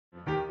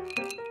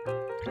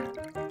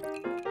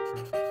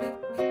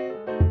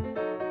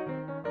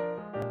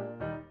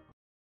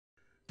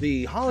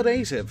The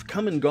holidays have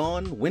come and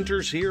gone,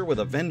 winter's here with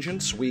a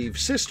vengeance, we've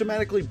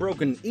systematically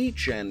broken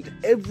each and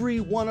every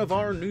one of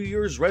our New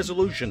Year's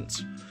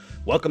resolutions.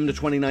 Welcome to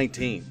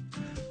 2019.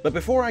 But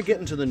before I get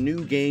into the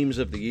new games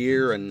of the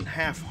year and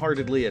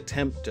half-heartedly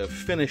attempt to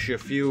finish a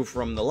few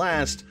from the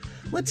last,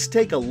 let's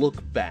take a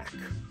look back,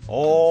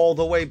 all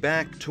the way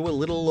back to a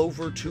little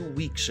over 2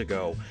 weeks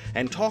ago,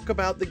 and talk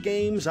about the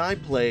games I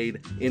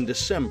played in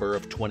December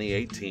of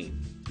 2018.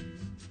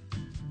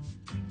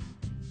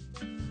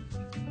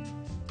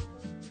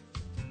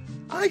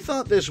 I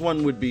thought this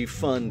one would be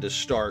fun to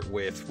start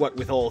with, what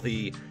with all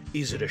the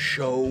is it a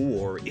show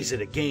or is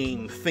it a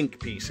game think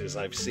pieces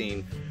I've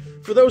seen.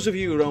 For those of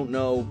you who don't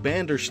know,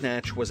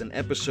 Bandersnatch was an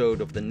episode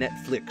of the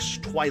Netflix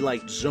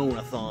Twilight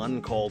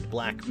Zone-a-thon called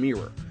Black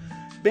Mirror.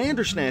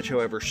 Bandersnatch,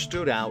 however,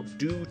 stood out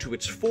due to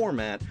its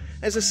format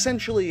as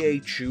essentially a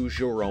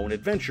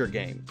choose-your-own-adventure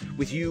game,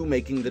 with you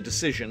making the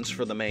decisions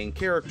for the main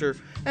character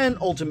and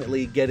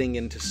ultimately getting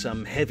into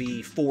some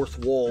heavy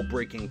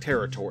fourth-wall-breaking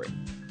territory.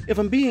 If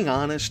I'm being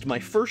honest, my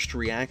first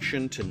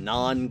reaction to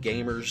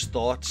non-gamers'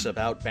 thoughts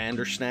about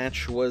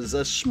Bandersnatch was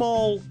a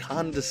small,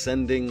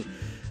 condescending,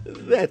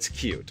 "That's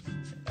cute."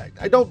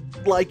 I don't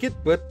like it,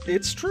 but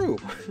it's true,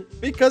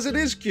 because it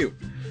is cute.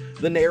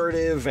 The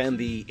narrative and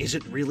the is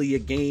it really a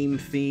game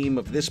theme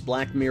of this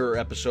Black Mirror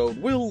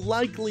episode will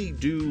likely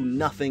do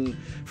nothing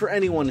for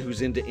anyone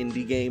who's into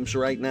indie games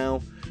right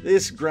now.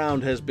 This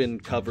ground has been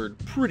covered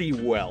pretty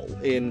well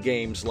in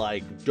games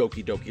like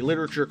Doki Doki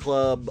Literature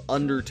Club,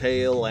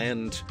 Undertale,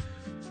 and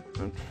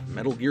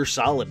Metal Gear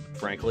Solid,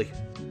 frankly.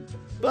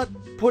 But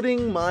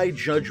putting my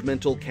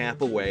judgmental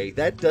cap away,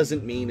 that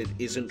doesn't mean it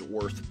isn't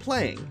worth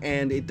playing,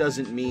 and it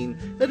doesn't mean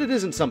that it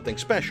isn't something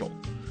special.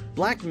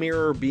 Black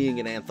Mirror, being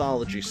an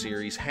anthology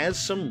series, has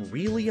some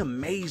really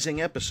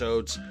amazing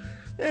episodes,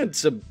 and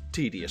some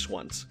tedious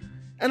ones.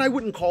 And I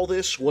wouldn't call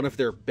this one of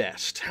their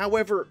best.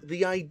 However,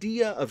 the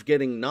idea of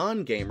getting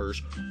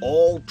non-gamers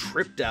all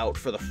tripped out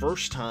for the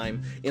first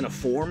time in a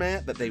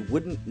format that they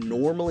wouldn't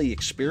normally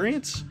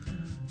experience,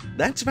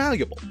 that's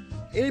valuable.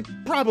 It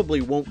probably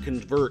won't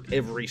convert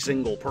every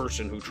single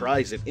person who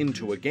tries it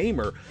into a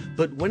gamer,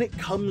 but when it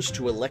comes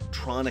to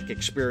electronic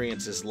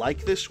experiences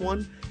like this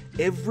one,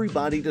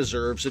 everybody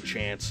deserves a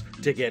chance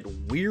to get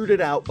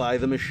weirded out by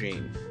the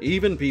machine,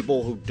 even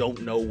people who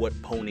don't know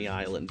what Pony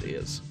Island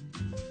is.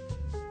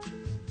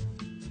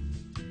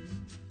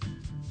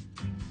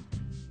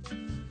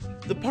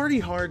 The Party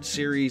Hard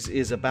series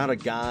is about a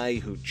guy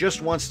who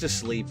just wants to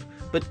sleep,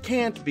 but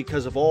can't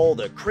because of all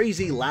the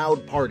crazy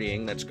loud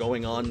partying that's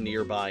going on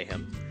nearby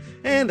him.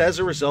 And as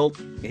a result,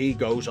 he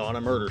goes on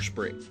a murder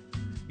spree.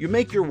 You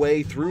make your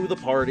way through the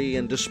party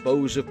and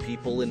dispose of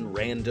people in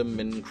random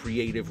and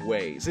creative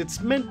ways.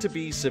 It's meant to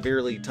be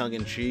severely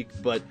tongue-in-cheek,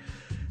 but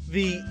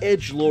the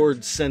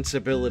edgelord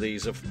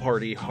sensibilities of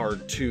Party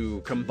Hard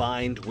 2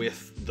 combined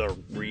with the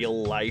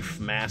real-life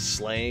mass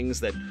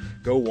slayings that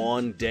go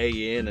on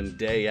day in and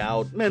day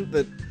out meant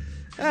that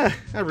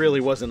I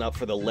really wasn't up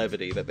for the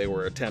levity that they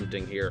were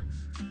attempting here.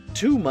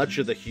 Too much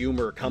of the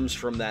humor comes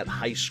from that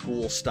high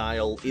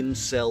school-style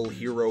incel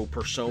hero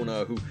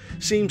persona who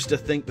seems to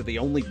think that the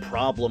only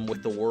problem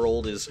with the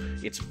world is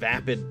its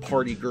vapid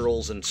party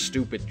girls and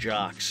stupid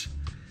jocks.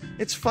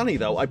 It's funny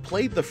though, I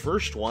played the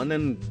first one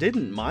and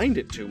didn't mind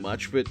it too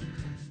much, but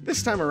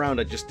this time around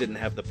I just didn't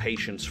have the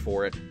patience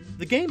for it.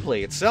 The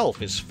gameplay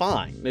itself is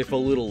fine, if a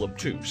little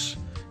obtuse.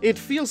 It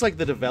feels like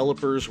the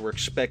developers were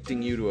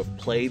expecting you to have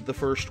played the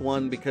first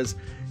one because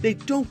they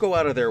don't go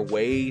out of their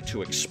way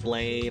to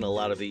explain a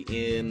lot of the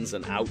ins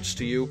and outs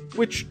to you,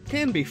 which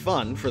can be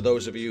fun for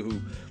those of you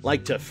who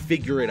like to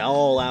figure it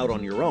all out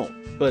on your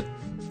own, but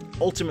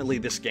ultimately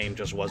this game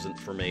just wasn't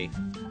for me.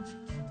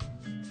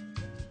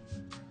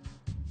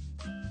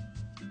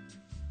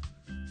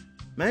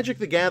 Magic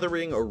the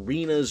Gathering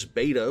Arena's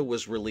beta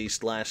was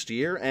released last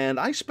year, and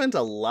I spent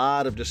a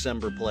lot of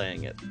December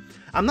playing it.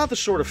 I'm not the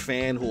sort of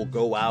fan who'll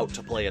go out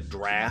to play a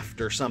draft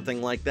or something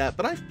like that,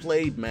 but I've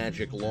played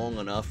Magic long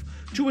enough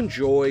to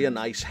enjoy a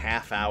nice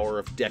half hour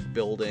of deck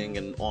building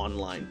and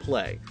online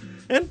play.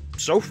 And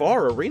so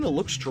far, Arena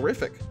looks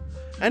terrific.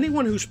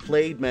 Anyone who's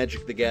played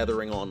Magic the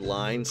Gathering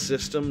Online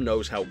system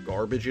knows how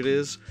garbage it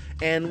is,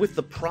 and with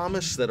the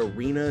promise that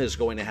Arena is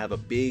going to have a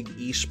big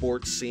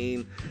esports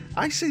scene,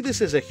 I see this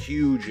as a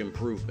huge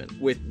improvement,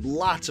 with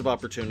lots of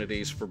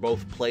opportunities for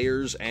both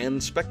players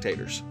and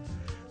spectators.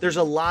 There's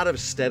a lot of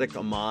aesthetic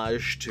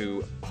homage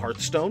to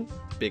Hearthstone,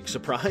 big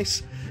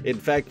surprise. In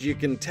fact, you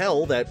can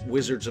tell that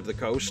Wizards of the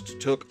Coast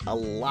took a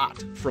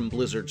lot from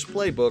Blizzard's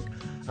playbook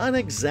on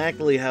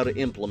exactly how to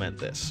implement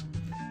this.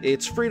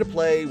 It's free to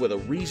play with a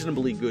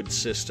reasonably good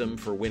system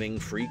for winning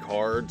free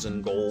cards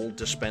and gold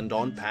to spend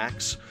on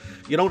packs.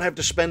 You don't have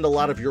to spend a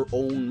lot of your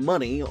own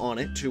money on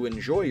it to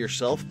enjoy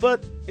yourself,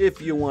 but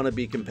if you want to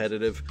be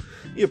competitive,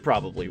 you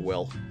probably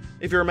will.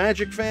 If you're a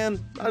Magic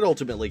fan, I'd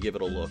ultimately give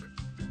it a look.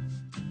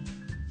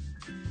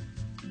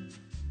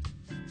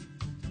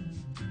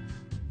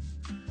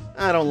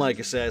 I don't like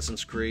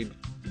Assassin's Creed.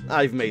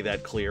 I've made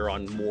that clear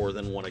on more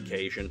than one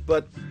occasion,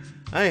 but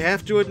I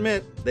have to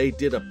admit, they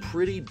did a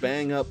pretty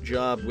bang-up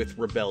job with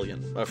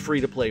Rebellion, a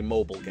free-to-play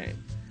mobile game.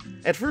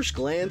 At first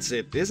glance,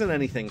 it isn't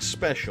anything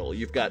special.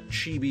 You've got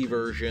chibi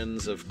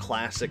versions of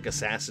classic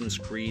Assassin's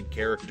Creed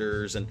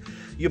characters, and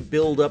you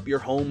build up your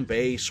home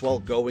base while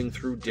going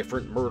through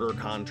different murder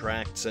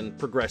contracts and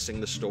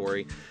progressing the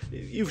story.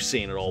 You've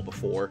seen it all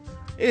before.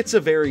 It's a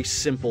very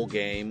simple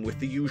game with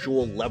the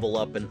usual level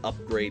up and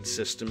upgrade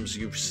systems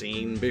you've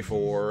seen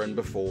before and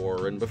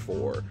before and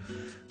before.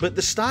 But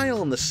the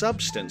style and the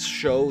substance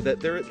show that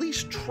they're at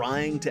least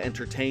trying to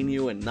entertain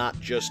you and not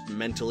just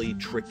mentally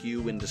trick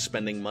you into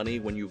spending money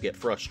when you get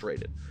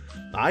frustrated.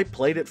 I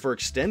played it for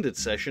extended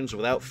sessions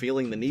without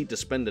feeling the need to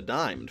spend a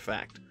dime, in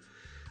fact.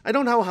 I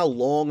don't know how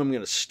long I'm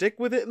going to stick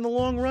with it in the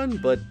long run,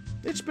 but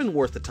it's been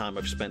worth the time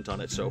I've spent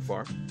on it so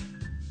far.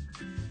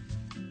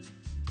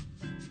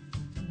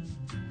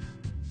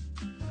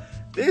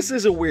 This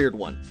is a weird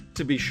one,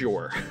 to be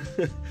sure.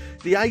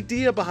 The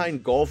idea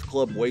behind Golf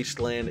Club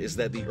Wasteland is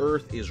that the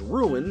Earth is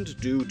ruined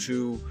due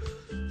to,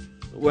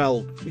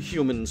 well,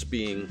 humans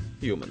being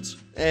humans.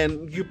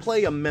 And you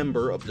play a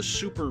member of the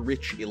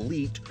super-rich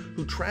elite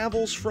who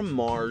travels from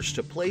Mars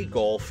to play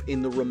golf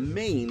in the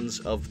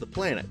remains of the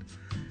planet.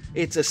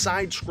 It's a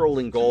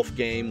side-scrolling golf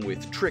game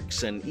with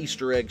tricks and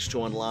Easter eggs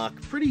to unlock,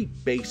 pretty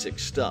basic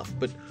stuff,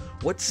 but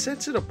what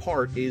sets it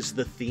apart is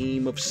the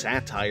theme of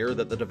satire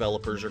that the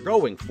developers are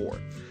going for.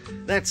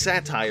 That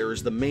satire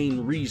is the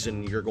main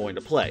reason you're going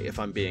to play, if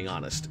I'm being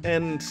honest,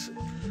 and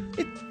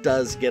it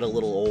does get a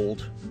little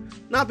old.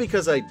 Not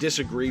because I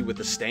disagree with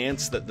the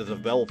stance that the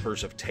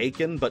developers have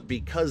taken, but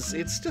because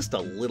it's just a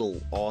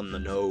little on the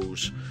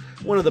nose.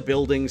 One of the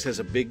buildings has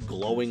a big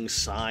glowing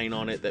sign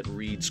on it that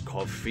reads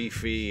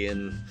Cofifi,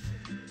 and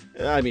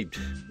I mean,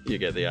 you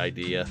get the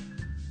idea.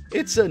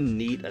 It's a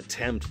neat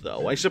attempt,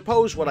 though. I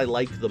suppose what I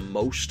like the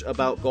most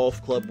about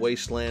Golf Club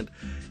Wasteland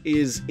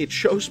is it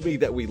shows me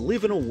that we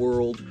live in a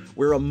world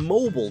where a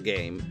mobile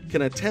game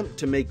can attempt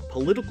to make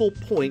political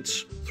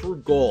points through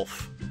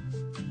golf.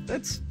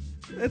 That's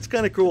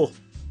kind of cool.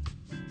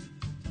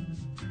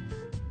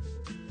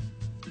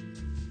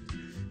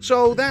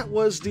 So that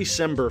was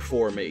December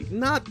for me.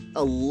 Not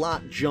a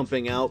lot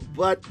jumping out,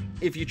 but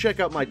if you check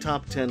out my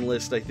top 10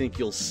 list, I think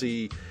you'll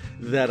see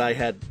that I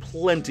had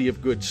plenty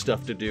of good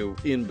stuff to do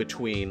in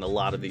between a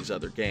lot of these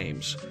other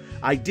games.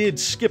 I did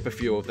skip a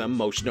few of them,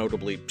 most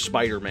notably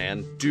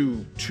Spider-Man,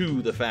 due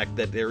to the fact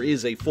that there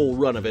is a full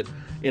run of it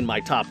in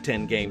my top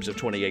 10 games of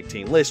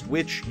 2018 list,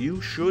 which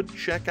you should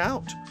check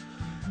out.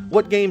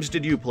 What games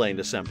did you play in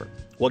December?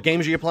 What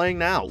games are you playing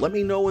now? Let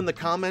me know in the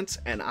comments,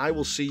 and I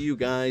will see you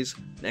guys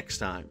next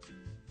time.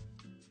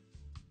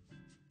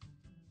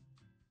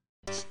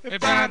 Hey,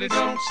 Daddy,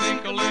 don't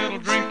sink a little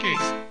drinky.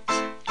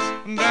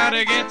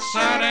 Daddy gets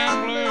sad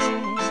and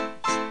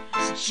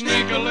blue.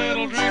 Sneak a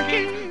little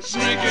drinky,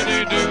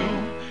 sneakity-doo.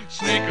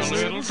 Sneak a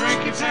little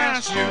drinky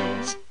past you.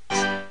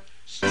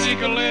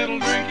 Sneak a little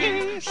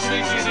drinky,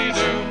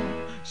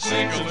 sneakity-doo.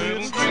 Sneak a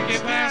little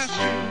drinky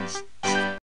past you.